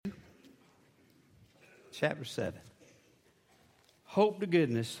chapter 7. Hope to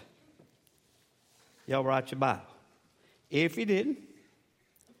goodness y'all write your Bible. If you didn't,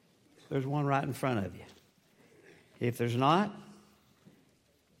 there's one right in front of you. If there's not,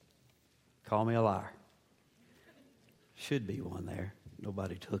 call me a liar. Should be one there.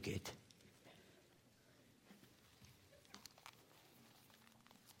 Nobody took it.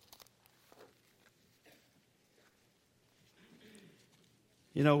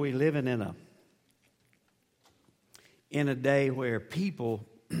 You know, we're living in a day where people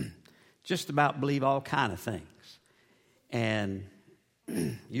just about believe all kind of things. And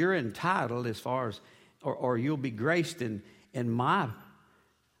you're entitled as far as, or you'll be graced in my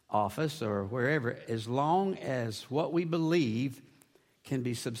office or wherever, as long as what we believe can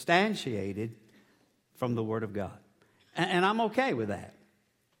be substantiated from the Word of God. And I'm okay with that.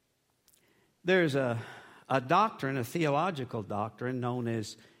 There's a doctrine, a theological doctrine known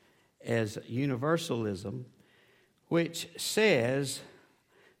as universalism, which says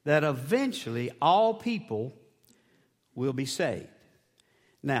that eventually all people will be saved.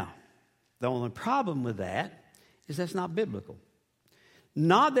 Now, the only problem with that is that's not biblical.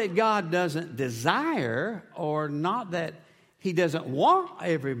 Not that God doesn't desire, or not that He doesn't want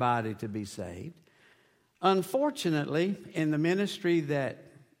everybody to be saved. Unfortunately, in the ministry that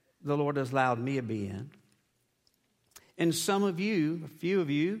the Lord has allowed me to be in, and some of you, a few of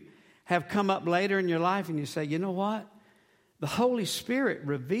you, have come up later in your life and you say, you know what? The Holy Spirit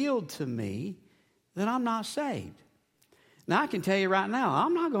revealed to me that I'm not saved. Now, I can tell you right now,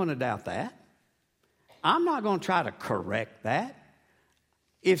 I'm not going to doubt that. I'm not going to try to correct that.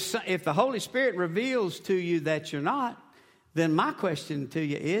 If the Holy Spirit reveals to you that you're not, then my question to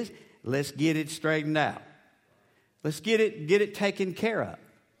you is, let's get it straightened out. Let's get it taken care of.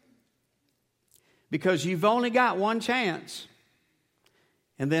 Because you've only got one chance.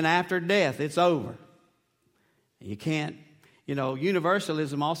 And then after death, it's over. You can't,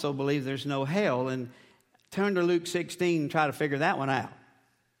 universalism also believes there's no hell. And turn to Luke 16 and try to figure that one out.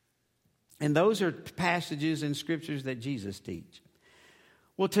 And those are passages in scriptures that Jesus teach.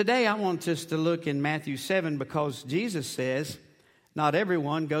 Well, today I want us to look in Matthew 7 because Jesus says, not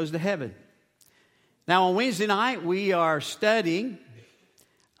everyone goes to heaven. Now, on Wednesday night, we are studying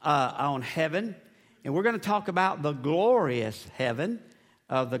on heaven. And we're going to talk about the glorious heaven,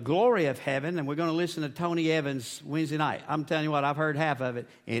 the glory of heaven. And we're going to listen to Tony Evans Wednesday night. I'm telling you what, I've heard half of it,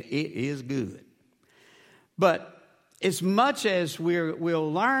 and it is good. But as much as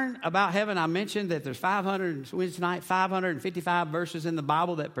we'll learn about heaven, I mentioned that there's 555 verses in the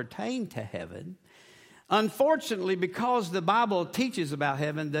Bible that pertain to heaven. Unfortunately, because the Bible teaches about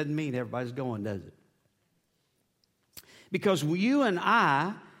heaven, doesn't mean everybody's going, does it? Because you and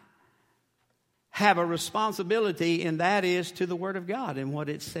I have a responsibility, and that is to the Word of God and what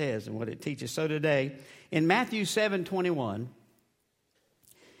it says and what it teaches. So today, in Matthew 7:21,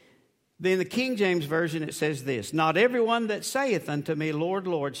 in the King James Version, it says this, not everyone that saith unto me, Lord,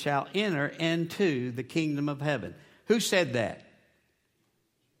 Lord, shall enter into the kingdom of heaven. Who said that?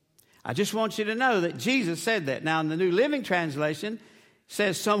 I just want you to know that Jesus said that. Now, in the New Living Translation, it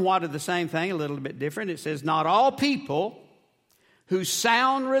says somewhat of the same thing, a little bit different. It says, not all people who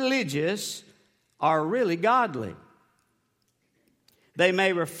sound religious are really godly. They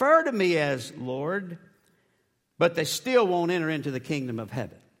may refer to me as Lord, but they still won't enter into the kingdom of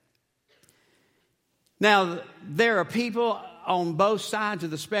heaven. Now, there are people on both sides of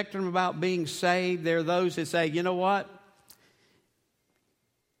the spectrum about being saved. There are those that say, you know what?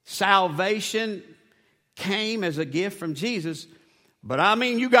 Salvation came as a gift from Jesus, but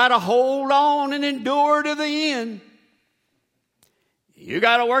you got to hold on and endure to the end. You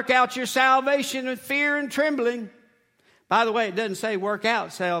got to work out your salvation with fear and trembling. By the way, it doesn't say work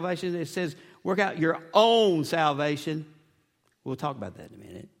out salvation. It says work out your own salvation. We'll talk about that in a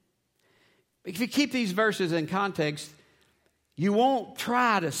minute. If you keep these verses in context, you won't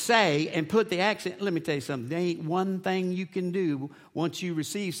try to say and put the accent. Let me tell you something. There ain't one thing you can do once you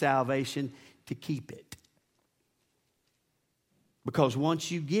receive salvation to keep it. Because once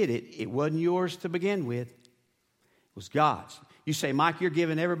you get it, it wasn't yours to begin with. It was God's. You say, Mike, you're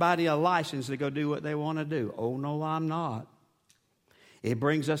giving everybody a license to go do what they want to do. Oh, no, I'm not. It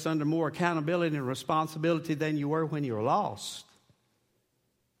brings us under more accountability and responsibility than you were when you were lost.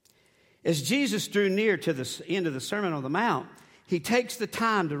 As Jesus drew near to the end of the Sermon on the Mount, He takes the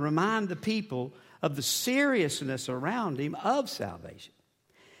time to remind the people of the seriousness around Him of salvation.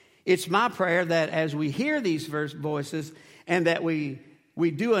 It's my prayer that as we hear these voices and that we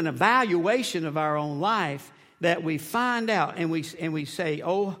do an evaluation of our own life, that we find out and we say,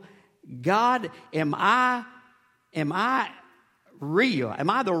 oh, God, am I real? Am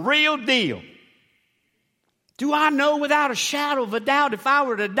I the real deal? Do I know without a shadow of a doubt if I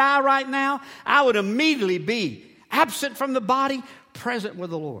were to die right now, I would immediately be absent from the body, present with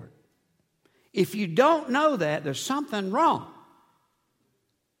the Lord? If you don't know that, there's something wrong.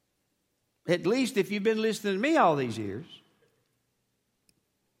 At least if you've been listening to me all these years.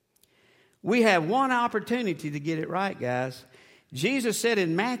 We have one opportunity to get it right, guys. Jesus said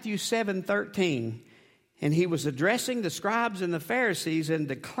in Matthew 7:13, and he was addressing the scribes and the Pharisees and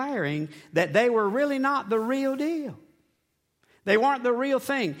declaring that they were really not the real deal. They weren't the real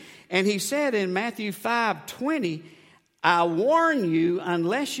thing. And he said in Matthew 5:20, I warn you,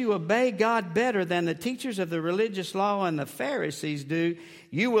 unless you obey God better than the teachers of the religious law and the Pharisees do,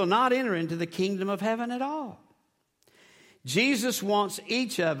 you will not enter into the kingdom of heaven at all. Jesus wants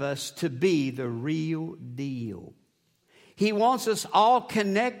each of us to be the real deal. He wants us all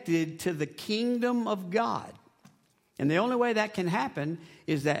connected to the kingdom of God. And the only way that can happen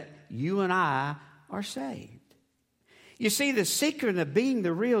is that you and I are saved. You see, the secret of being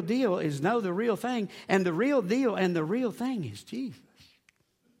the real deal is know the real thing. And the real deal and the real thing is Jesus.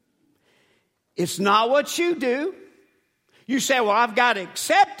 It's not what you do. You say, well, I've got to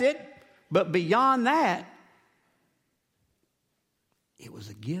accept it. But beyond that, it was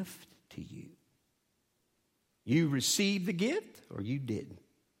a gift to you. You received the gift or you didn't.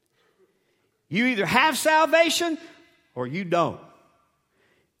 You either have salvation or you don't.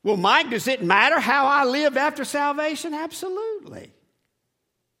 Well, Mike, does it matter how I lived after salvation? Absolutely.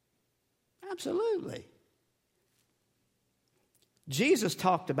 Absolutely. Jesus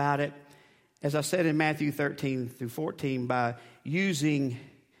talked about it, as I said in Matthew 13 through 14, by using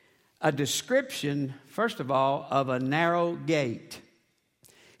a description, first of all, of a narrow gate.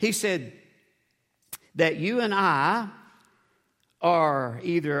 He said that you and I are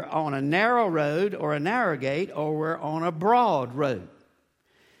either on a narrow road or a narrow gate, or we're on a broad road.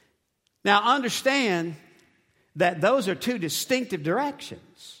 Now, understand that those are two distinctive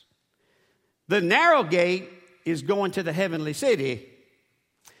directions. The narrow gate is going to the heavenly city.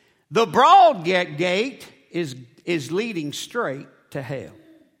 The broad gate is leading straight to hell.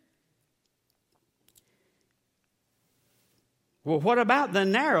 Well, what about the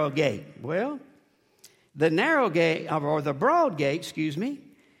narrow gate? Well, the narrow gate, or the broad gate,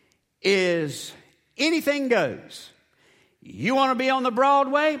 is anything goes. You want to be on the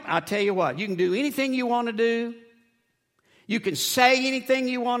Broadway? I'll tell you what, you can do anything you want to do. You can say anything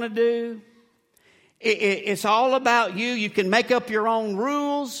you want to do. It's all about you. You can make up your own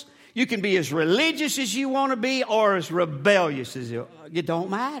rules. You can be as religious as you want to be or as rebellious as you. It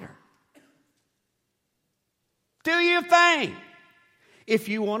don't matter. Do your thing. If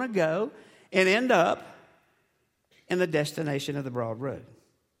you want to go and end up in the destination of the broad road.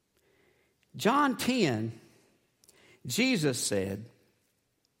 John 10, Jesus said,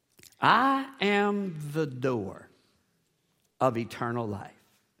 I am the door of eternal life.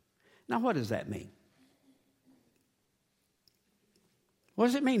 Now, what does that mean? What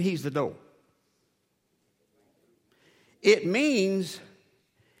does it mean he's the door? It means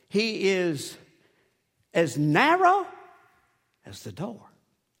he is as narrow as the door.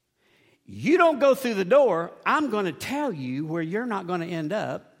 You don't go through the door, I'm going to tell you where you're not going to end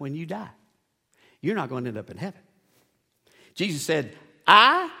up when you die. You're not going to end up in heaven. Jesus said,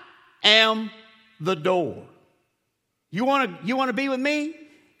 I am the door. You want to be with me?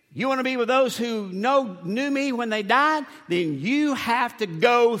 You want to be with those who knew me when they died? Then you have to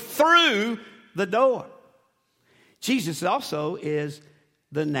go through the door. Jesus also is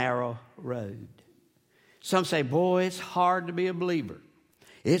the narrow road. Some say, boy, it's hard to be a believer.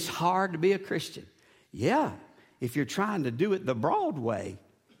 It's hard to be a Christian. Yeah, if you're trying to do it the broad way,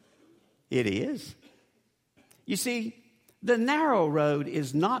 it is. You see, the narrow road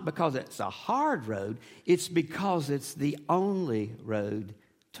is not because it's a hard road. It's because it's the only road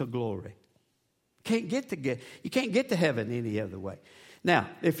to glory. You can't get to heaven any other way. Now,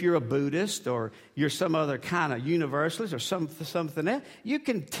 if you're a Buddhist or you're some other kind of universalist or something else, you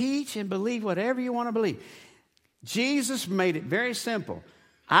can teach and believe whatever you want to believe. Jesus made it very simple.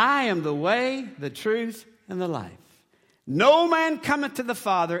 I am the way, the truth, and the life. No man cometh to the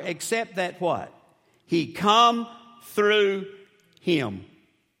Father except that what? He come through him.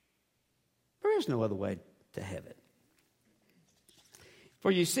 There is no other way to heaven.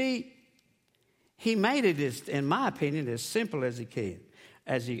 For you see, he made it, in my opinion, as simple as he can,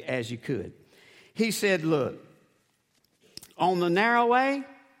 as you could. He said, look, on the narrow way,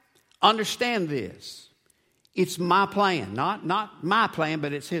 understand this. It's my plan, not my plan,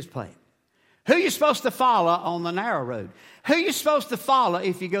 but it's his plan. Who are you supposed to follow on the narrow road? Who are you supposed to follow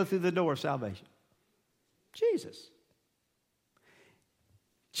if you go through the door of salvation? Jesus.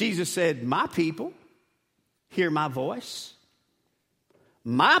 Jesus said, my people. hear my voice.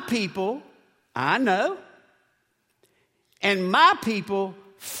 My people I know. And my people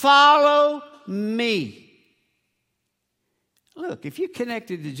follow me. Look, if you're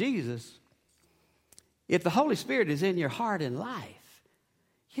connected to Jesus, if the Holy Spirit is in your heart and life,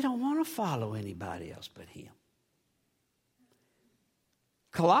 you don't want to follow anybody else but Him.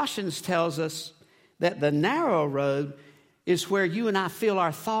 Colossians tells us that the narrow road is where you and I feel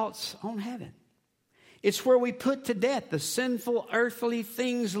our thoughts on heaven. It's where we put to death the sinful earthly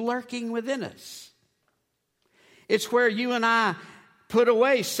things lurking within us. It's where you and I put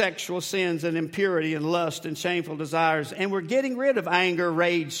away sexual sins and impurity and lust and shameful desires, and we're getting rid of anger,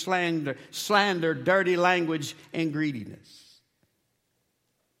 rage, slander, dirty language, and greediness.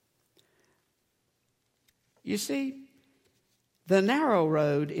 You see, the narrow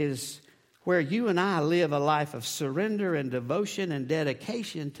road is where you and I live a life of surrender and devotion and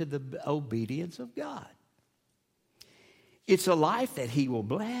dedication to the obedience of God. It's a life that He will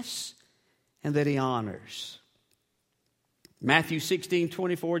bless and that He honors. Matthew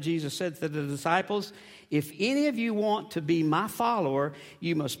 16:24, Jesus said to the disciples, "If any of you want to be my follower,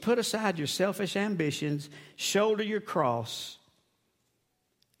 you must put aside your selfish ambitions, shoulder your cross,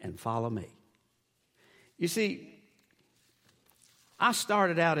 and follow me." You see, I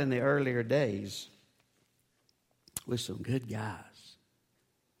started out in the earlier days with some good guys,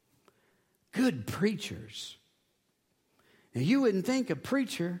 good preachers. Now, you wouldn't think a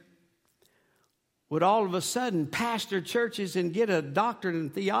preacher would all of a sudden pastor churches and get a doctorate in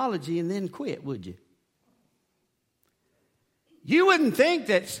theology and then quit, would you? You wouldn't think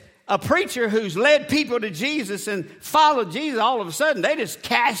that a preacher who's led people to Jesus and followed Jesus, all of a sudden they just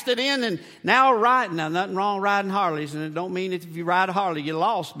cast it in and now riding. Now, nothing wrong riding Harleys, and it don't mean that if you ride a Harley you're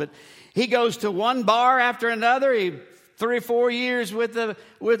lost, but he goes to one bar after another. He 3 or 4 years with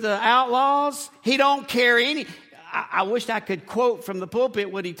the outlaws. He don't care any. I wish I could quote from the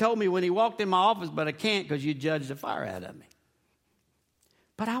pulpit what he told me when he walked in my office, but I can't because you judged the fire out of me.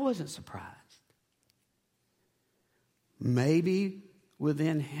 But I wasn't surprised. Maybe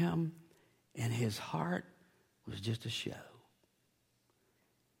within him and his heart was just a show.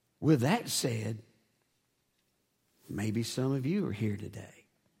 With that said, maybe some of you are here today.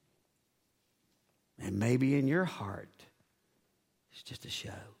 And maybe in your heart, it's just a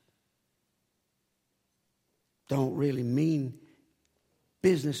show. Don't really mean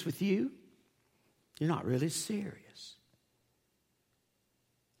business with you. You're not really serious.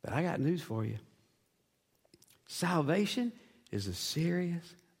 But I got news for you. Salvation is a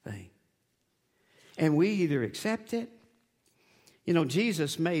serious thing. And we either accept it. You know,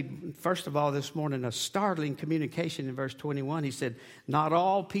 Jesus made, first of all, this morning a startling communication in verse 21. He said, "Not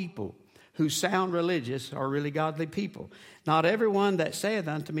all people who sound religious are really godly people. Not everyone that saith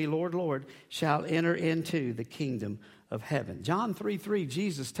unto me, Lord, Lord, shall enter into the kingdom of heaven." John 3:3,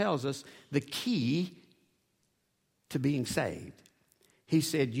 Jesus tells us the key to being saved. He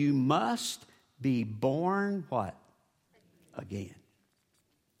said, you must be born what? Again.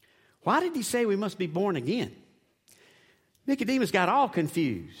 Why did he say we must be born again? Nicodemus got all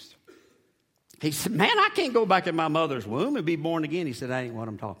confused. He said, man, I can't go back in my mother's womb and be born again. He said, that ain't what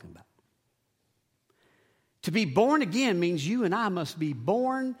I'm talking about. To be born again means you and I must be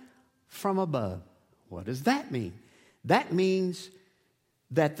born from above. What does that mean? That means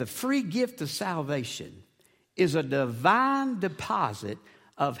that the free gift of salvation is a divine deposit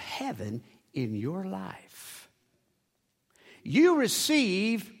of heaven in your life. You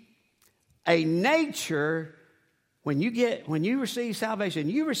receive a nature, when you receive salvation,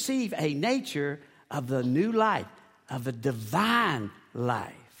 you receive a nature of the new life, of the divine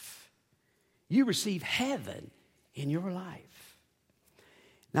life. You receive heaven in your life.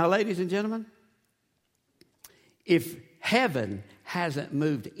 Now, ladies and gentlemen, if heaven hasn't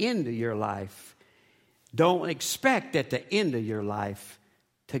moved into your life, don't expect at the end of your life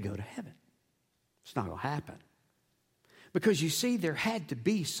to go to heaven. It's not going to happen. Because you see, there had to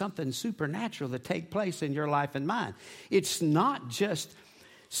be something supernatural that take place in your life and mine. It's not just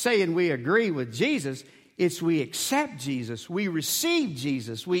saying we agree with Jesus. It's we accept Jesus. We receive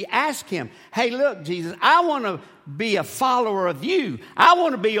Jesus. We ask Him, hey, look, Jesus, I want to be a follower of you. I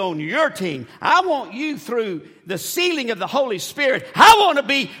want to be on your team. I want you through the sealing of the Holy Spirit. I want to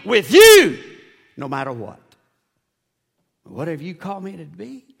be with you no matter what. Whatever you call me to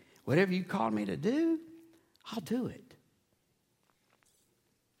be, whatever you call me to do, I'll do it.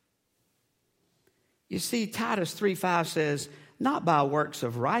 You see, Titus 3:5 says, not by works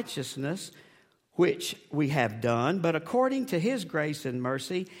of righteousness, which we have done, but according to His grace and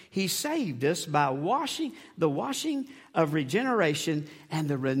mercy, He saved us by the washing of regeneration and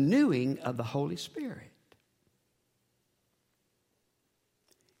the renewing of the Holy Spirit.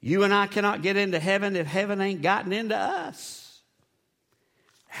 You and I cannot get into heaven if heaven ain't gotten into us.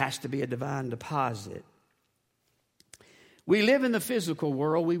 It has to be a divine deposit. We live in the physical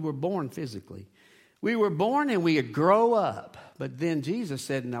world. We were born physically. We were born and we grow up. But then Jesus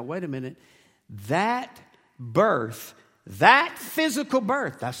said, now wait a minute, that birth, that physical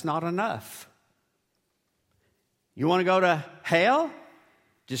birth, that's not enough. You want to go to hell?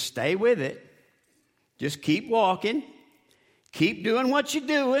 Just stay with it. Just keep walking. Keep doing what you're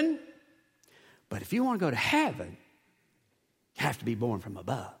doing. But if you want to go to heaven, you have to be born from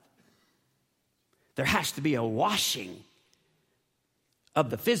above. There has to be a washing of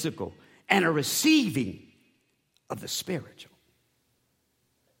the physical and a receiving of the spiritual.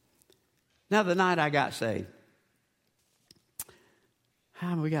 Now, the night I got saved,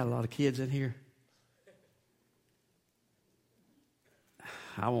 we got a lot of kids in here.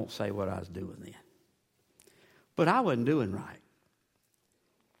 I won't say what I was doing then. But I wasn't doing right.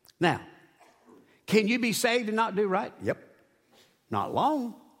 Now, can you be saved and not do right? Yep. Not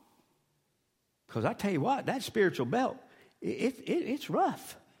long. Because I tell you what, that spiritual belt, it's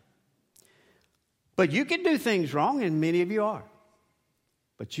rough. But you can do things wrong, and many of you are.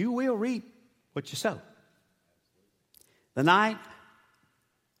 But you will reap what you sow. The night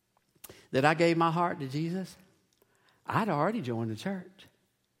that I gave my heart to Jesus, I'd already joined the church.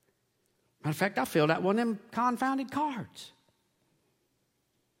 Matter of fact, I filled out one of them confounded cards.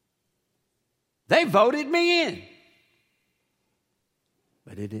 They voted me in.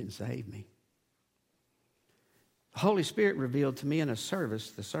 But it didn't save me. The Holy Spirit revealed to me in a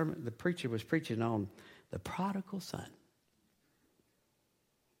service, the preacher was preaching on the prodigal son.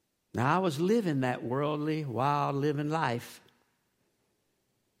 Now, I was living that worldly, wild, living life.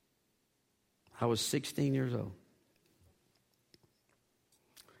 I was 16 years old.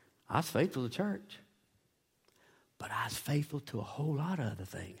 I was faithful to church. But I was faithful to a whole lot of other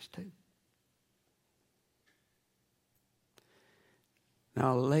things too.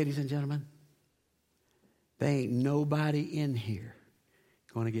 Now, ladies and gentlemen, there ain't nobody in here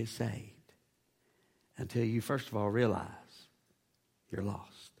going to get saved until you, first of all, realize you're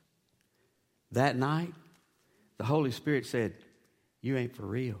lost. That night, the Holy Spirit said, you ain't for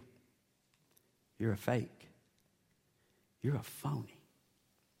real. You're a fake. You're a phony.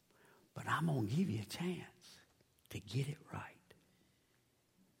 But I'm going to give you a chance to get it right.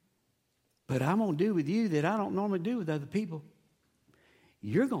 But I'm going to do with you that I don't normally do with other people.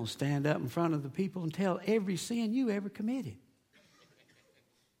 You're going to stand up in front of the people and tell every sin you ever committed.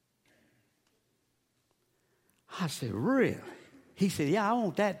 I said, really? He said, yeah, I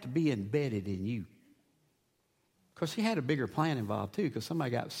want that to be embedded in you. Of course, he had a bigger plan involved too, because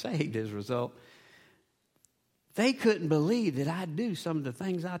somebody got saved as a result. They couldn't believe that I'd do some of the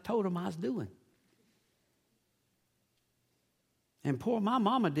things I told them I was doing. And my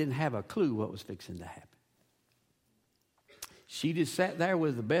mama didn't have a clue what was fixing to happen. She just sat there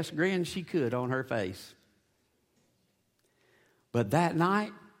with the best grin she could on her face. But that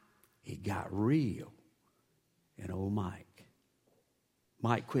night, it got real in old Mike.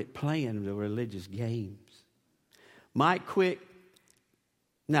 Mike quit playing the religious games. Mike quit.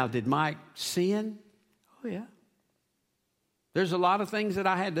 Now, did Mike sin? Oh, yeah. There's a lot of things that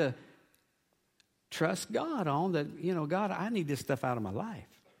I had to trust God on that, God, I need this stuff out of my life.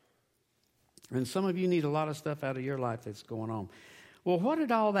 And some of you need a lot of stuff out of your life that's going on. Well, what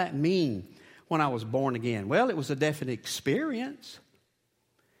did all that mean when I was born again? Well, it was a definite experience.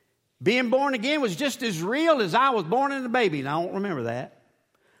 Being born again was just as real as I was born in a baby. And I don't remember that.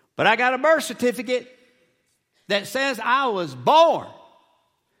 But I got a birth certificate that says I was born.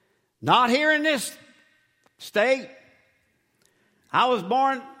 Not here in this state. I was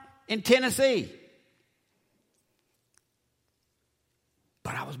born in Tennessee.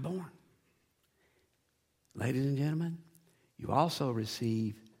 But I was born. Ladies and gentlemen, you also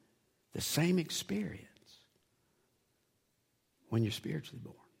receive the same experience when you're spiritually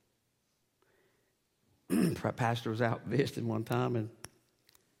born. Pastor was out visiting one time, and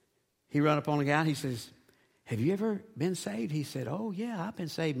he ran up on a guy, and he says, have you ever been saved? He said, oh, yeah, I've been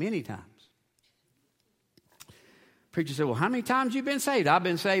saved many times. Preacher said, well, how many times you been saved? I've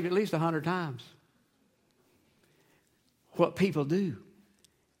been saved at least 100 times. What people do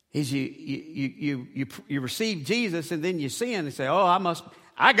is you receive Jesus and then you sin and say, oh,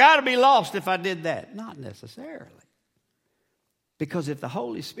 I got to be lost if I did that. Not necessarily. Because if the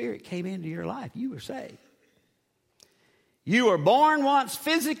Holy Spirit came into your life, you were saved. You were born once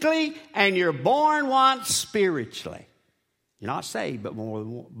physically and you're born once spiritually. You're not saved but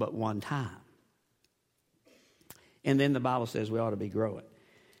one time. And then the Bible says we ought to be growing.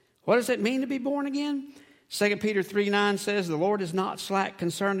 What does it mean to be born again? 2 Peter 3:9 says, the Lord is not slack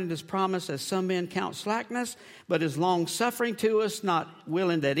concerning his promise, as some men count slackness, but is long-suffering to us, not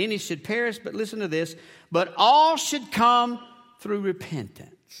willing that any should perish. But listen to this, but all should come through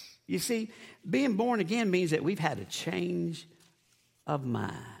repentance. You see, being born again means that we've had a change of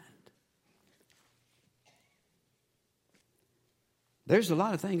mind. There's a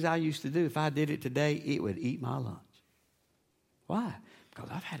lot of things I used to do. If I did it today, it would eat my lunch. Why? Because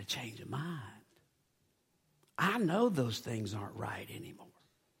I've had a change of mind. I know those things aren't right anymore.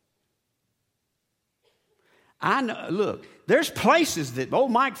 I know, look, there's places that old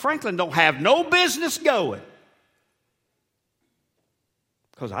Mike Franklin don't have no business going.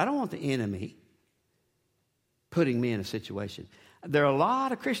 Because I don't want the enemy putting me in a situation. There are a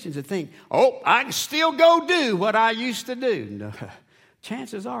lot of Christians that think, oh, I can still go do what I used to do. No,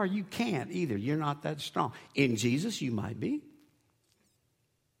 chances are you can't either. You're not that strong. In Jesus, you might be.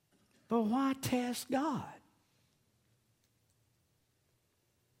 But why test God?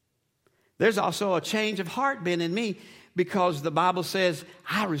 There's also a change of heart been in me because the Bible says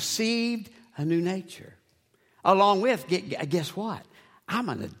I received a new nature. Along with, guess what? I'm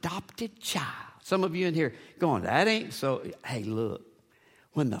an adopted child. Some of you in here going, that ain't so. Hey, look,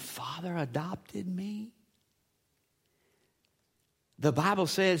 when the Father adopted me, the Bible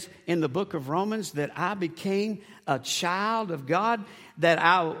says in the book of Romans that I became a child of God, that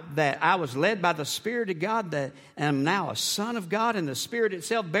I was led by the Spirit of God, that I am now a son of God, and the Spirit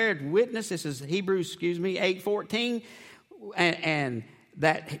itself beareth witness. This is Hebrews, 8:14. And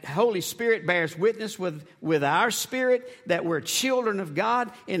that Holy Spirit bears witness with our spirit that we're children of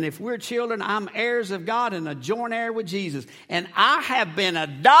God. And if we're children, I'm heirs of God and a joint heir with Jesus. And I have been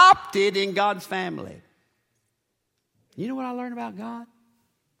adopted in God's family. You know what I learned about God?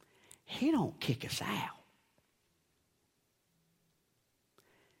 He don't kick us out.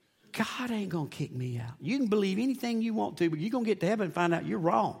 God ain't going to kick me out. You can believe anything you want to, but you're going to get to heaven and find out you're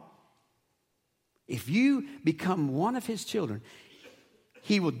wrong. If you become one of his children,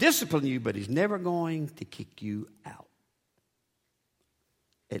 he will discipline you, but he's never going to kick you out,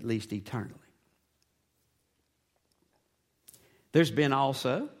 at least eternally. There's been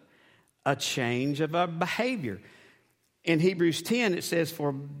also a change of our behavior. In Hebrews 10, it says,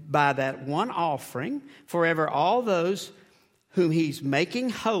 for by that one offering, forever all those whom he's making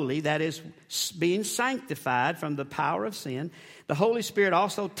holy, that is, being sanctified from the power of sin, the Holy Spirit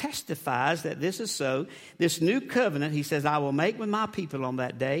also testifies that this is so. This new covenant, he says, I will make with my people on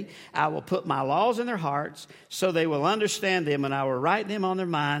that day. I will put my laws in their hearts, so they will understand them, and I will write them on their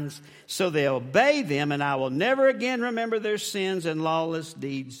minds, so they obey them, and I will never again remember their sins and lawless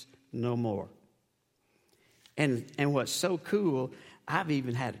deeds no more. And what's so cool, I've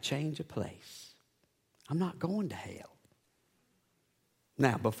even had a change of place. I'm not going to hell.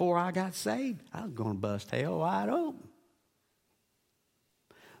 Now, before I got saved, I was going to bust hell wide open.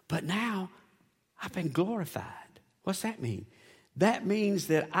 But now, I've been glorified. What's that mean? That means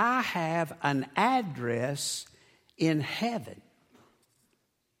that I have an address in heaven.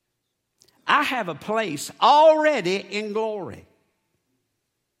 I have a place already in glory.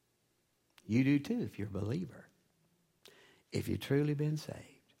 You do too if you're a believer. If you've truly been saved.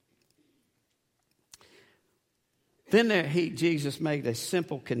 Then Jesus made a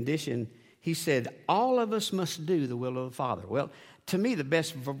simple condition. He said, all of us must do the will of the Father. Well, to me, the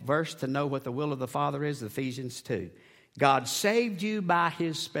best verse to know what the will of the Father is Ephesians 2. God saved you by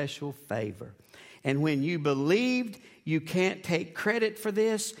his special favor. And when you believed, you can't take credit for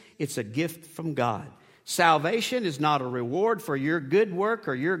this. It's a gift from God. Salvation is not a reward for your good work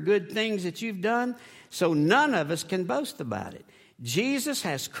or your good things that you've done. So none of us can boast about it. Jesus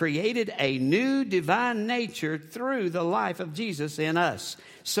has created a new divine nature through the life of Jesus in us.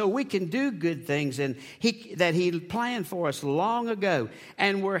 So we can do good things that he planned for us long ago.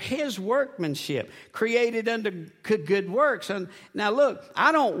 And we're his workmanship, created unto good works. And now look,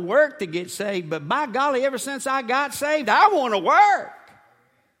 I don't work to get saved, but by golly, ever since I got saved, I want to work.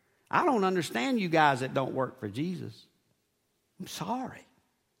 I don't understand you guys that don't work for Jesus. I'm sorry.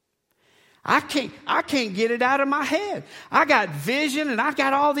 I can't get it out of my head. I got vision and I've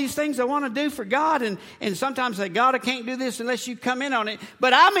got all these things I want to do for God. And sometimes I say, God, I can't do this unless you come in on it.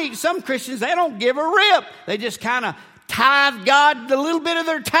 But I meet some Christians, they don't give a rip. They just kind of tithe God a little bit of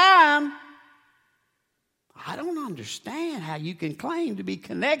their time. I don't understand how you can claim to be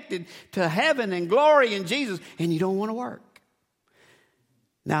connected to heaven and glory in Jesus and you don't want to work.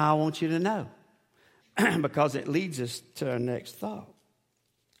 Now I want you to know, because it leads us to our next thought.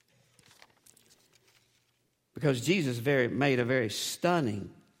 Because Jesus made a very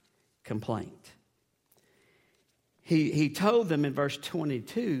stunning complaint. He told them in verse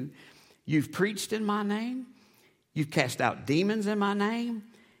 22, You've preached in my name. You've cast out demons in my name.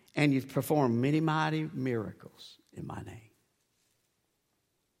 And you've performed many mighty miracles in my name.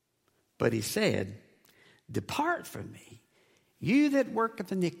 But he said, depart from me, you that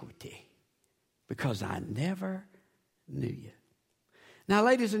worketh iniquity, because I never knew you. Now,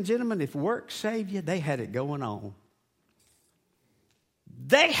 ladies and gentlemen, if work saved you, they had it going on.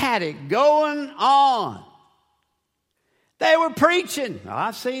 They had it going on. They were preaching.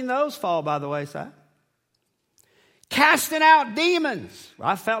 I've seen those fall by the wayside. Casting out demons.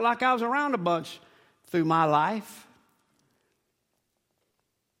 I felt like I was around a bunch through my life.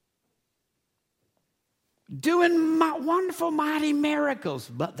 Doing wonderful, mighty miracles.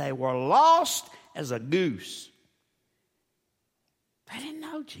 But they were lost as a goose. They didn't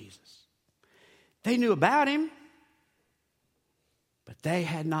know Jesus. They knew about him. But they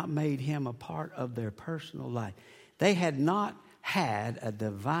had not made him a part of their personal life. They had not had a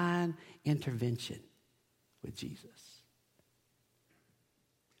divine intervention with Jesus.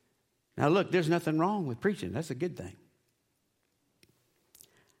 Now look, there's nothing wrong with preaching. That's a good thing.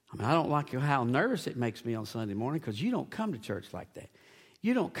 I mean, I don't like how nervous it makes me on Sunday morning because you don't come to church like that.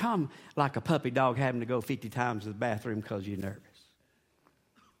 You don't come like a puppy dog having to go 50 times to the bathroom because you're nervous.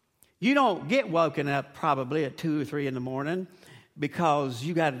 You don't get woken up probably at 2 or 3 in the morning because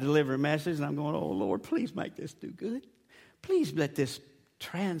you got to deliver a message and I'm going, oh, Lord, please make this do good. Please let this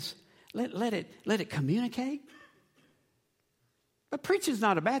let it communicate. But preaching's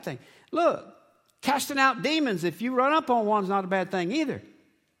not a bad thing. Look, casting out demons, if you run up on one's not a bad thing either.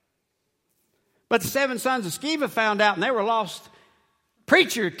 But the 7 sons of Sceva found out, and they were lost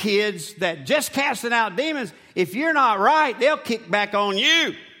preacher kids that just casting out demons, if you're not right, they'll kick back on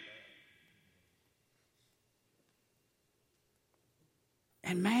you.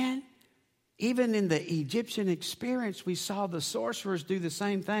 And man, even in the Egyptian experience, we saw the sorcerers do the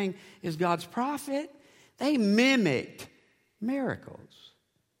same thing as God's prophet. They mimicked miracles.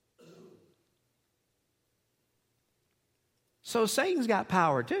 So Satan's got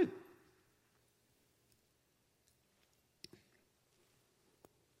power too.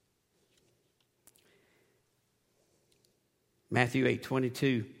 Matthew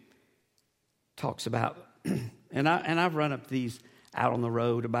 8:22 talks about, and I've run up these out on the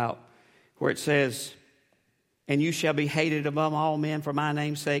road about where it says, and you shall be hated among all men for my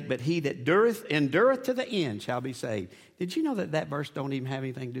name's sake, but he that endureth to the end shall be saved. Did you know that verse don't even have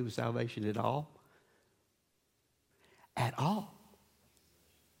anything to do with salvation at all? At all.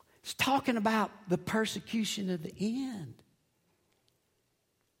 It's talking about the persecution of the end.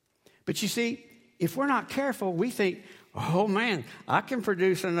 But you see, if we're not careful, we think, oh man, I can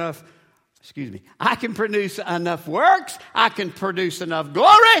produce enough works. I can produce enough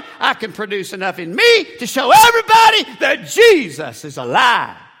glory. I can produce enough in me to show everybody that Jesus is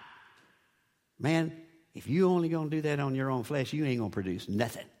alive. Man, if you only going to do that on your own flesh, you ain't going to produce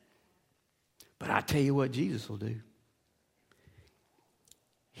nothing. But I tell you what Jesus will do.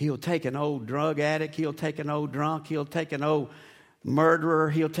 He'll take an old drug addict. He'll take an old drunk. He'll take an old murderer.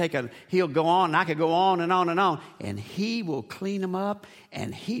 He'll go on, and I could go on and on and on. And he will clean them up,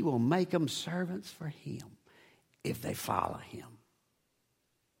 and he will make them servants for him if they follow him.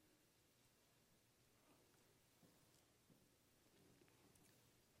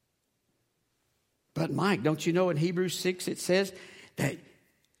 But Mike, don't you know in Hebrews 6 it says that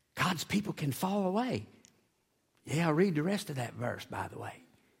God's people can fall away? Yeah, I'll read the rest of that verse, by the way.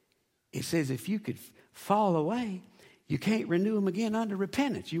 It says if you could fall away, you can't renew them again under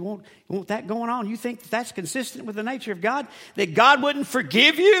repentance. You want that going on? You think that's consistent with the nature of God? That God wouldn't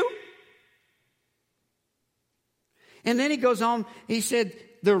forgive you? And then he goes on, he said,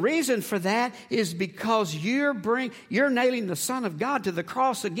 the reason for that is because you're nailing the Son of God to the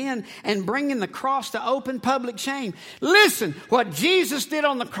cross again and bringing the cross to open public shame. Listen, what Jesus did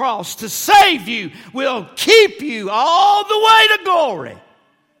on the cross to save you will keep you all the way to glory.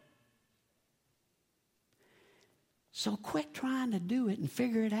 So quit trying to do it and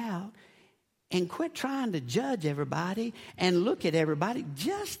figure it out. And quit trying to judge everybody and look at everybody.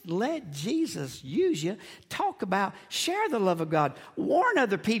 Just let Jesus use you. Share the love of God. Warn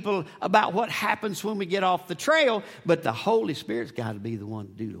other people about what happens when we get off the trail. But the Holy Spirit's got to be the one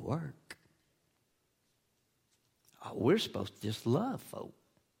to do the work. We're supposed to just love folk.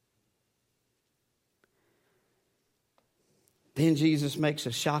 Then Jesus makes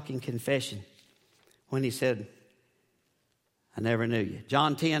a shocking confession when he said, I never knew you.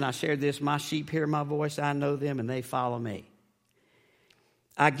 John 10, I shared this. My sheep hear my voice. I know them and they follow me.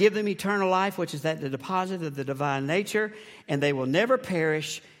 I give them eternal life, which is the deposit of the divine nature, and they will never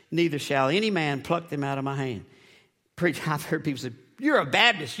perish, neither shall any man pluck them out of my hand. I've heard people say, You're a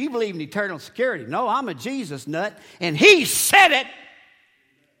Baptist. You believe in eternal security. No, I'm a Jesus nut. And he said it.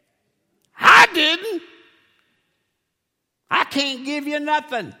 I didn't. I can't give you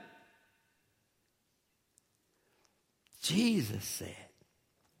nothing. Jesus said,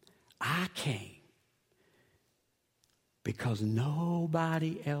 I came because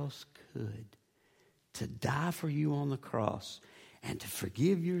nobody else could, to die for you on the cross and to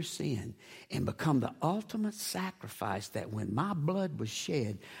forgive your sin and become the ultimate sacrifice, that when my blood was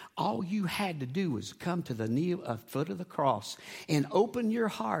shed, all you had to do was come to the foot of the cross and open your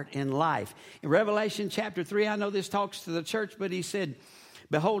heart in life. In Revelation chapter 3, I know this talks to the church, but he said,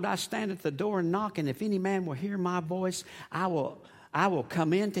 behold, I stand at the door and knock, and if any man will hear my voice, I will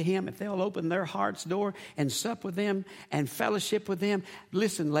come into him. If they'll open their heart's door and sup with them and fellowship with them.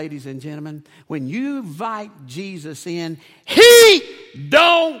 Listen, ladies and gentlemen, when you invite Jesus in, he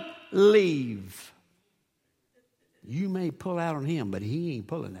don't leave. You may pull out on him, but he ain't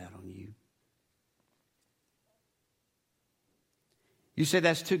pulling out on you. You say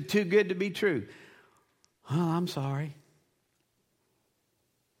that's too good to be true. Oh, I'm sorry.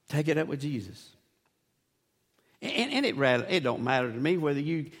 Take it up with Jesus. And it don't matter to me whether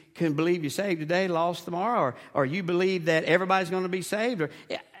you can believe you're saved today, lost tomorrow, or you believe that everybody's going to be saved. Or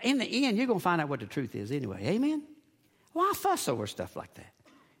in the end, you're going to find out what the truth is anyway. Amen? Why fuss over stuff like that?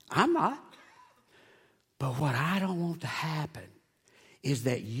 I'm not. But what I don't want to happen is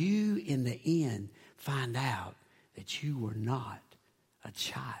that you, in the end, find out that you were not a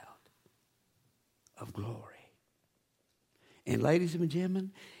child of glory. And ladies and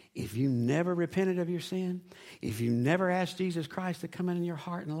gentlemen, if you never repented of your sin, if you never asked Jesus Christ to come into your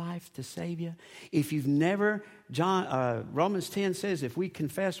heart and life to save you, if you've never, Romans 10 says, if we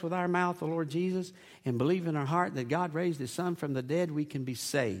confess with our mouth the Lord Jesus and believe in our heart that God raised his son from the dead, we can be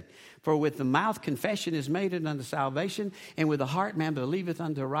saved. For with the mouth confession is made unto salvation, and with the heart man believeth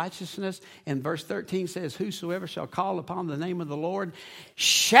unto righteousness. And verse 13 says, whosoever shall call upon the name of the Lord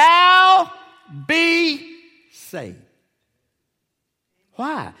shall be saved.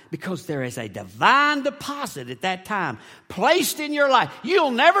 Why? Because there is a divine deposit at that time placed in your life.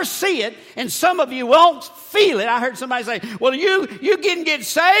 You'll never see it, and some of you won't feel it. I heard somebody say, well, you didn't get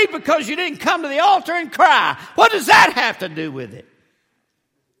saved because you didn't come to the altar and cry. What does that have to do with it?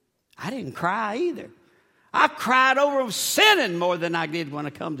 I didn't cry either. I cried over sinning more than I did when I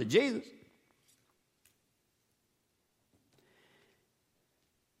come to Jesus.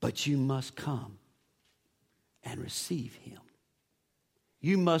 But you must come and receive him.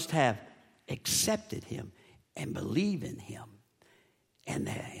 You must have accepted him and believe in him. And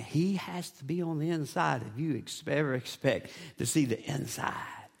that he has to be on the inside if you ever expect to see the inside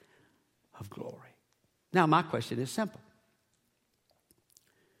of glory. Now, my question is simple.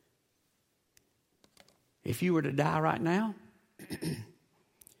 If you were to die right now,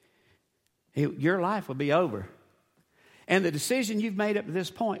 your life will be over. And the decision you've made up to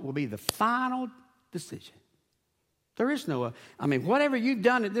this point will be the final decision. There is no, whatever you've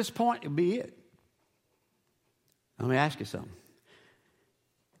done at this point, it'll be it. Let me ask you something.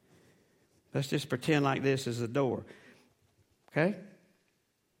 Let's just pretend like this is the door. Okay?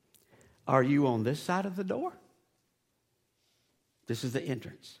 Are you on this side of the door? This is the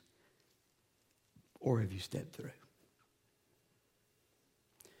entrance. Or have you stepped through?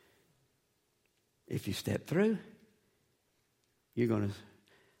 If you step through, you're going to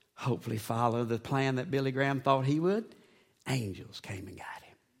hopefully follow the plan that Billy Graham thought he would. Angels came and got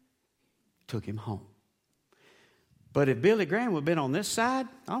him. Took him home. But if Billy Graham would have been on this side,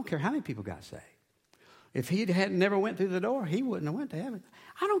 I don't care how many people got saved. If he had never went through the door, he wouldn't have went to heaven.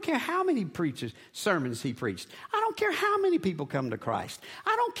 I don't care how many sermons he preached. I don't care how many people come to Christ.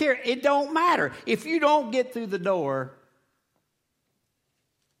 I don't care. It don't matter. If you don't get through the door,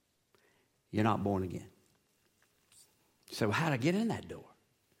 you're not born again. So how to get in that door?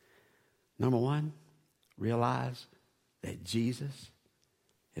 Number one, realize that Jesus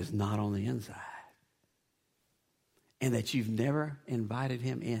is not on the inside. And that you've never invited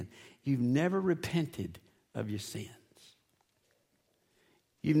him in. You've never repented of your sins.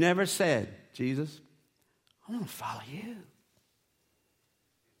 You've never said, Jesus, I want to follow you.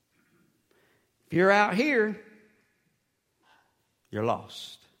 If you're out here, you're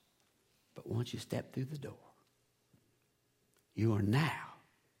lost. But once you step through the door, you are now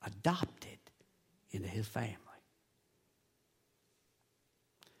adopted into his family.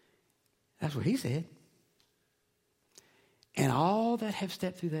 That's what he said. And all that have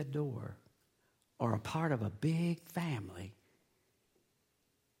stepped through that door are a part of a big family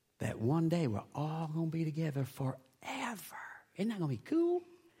that one day we're all going to be together forever. Isn't that going to be cool?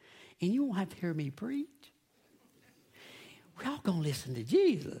 And you won't have to hear me preach. we're all going to listen to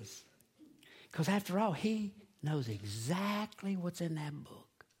Jesus. Because after all, he knows exactly what's in that book.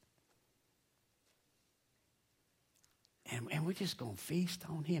 And we're just going to feast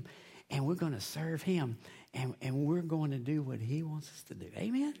on him. And we're going to serve him. And we're going to do what he wants us to do.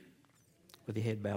 Amen? With your head bowed.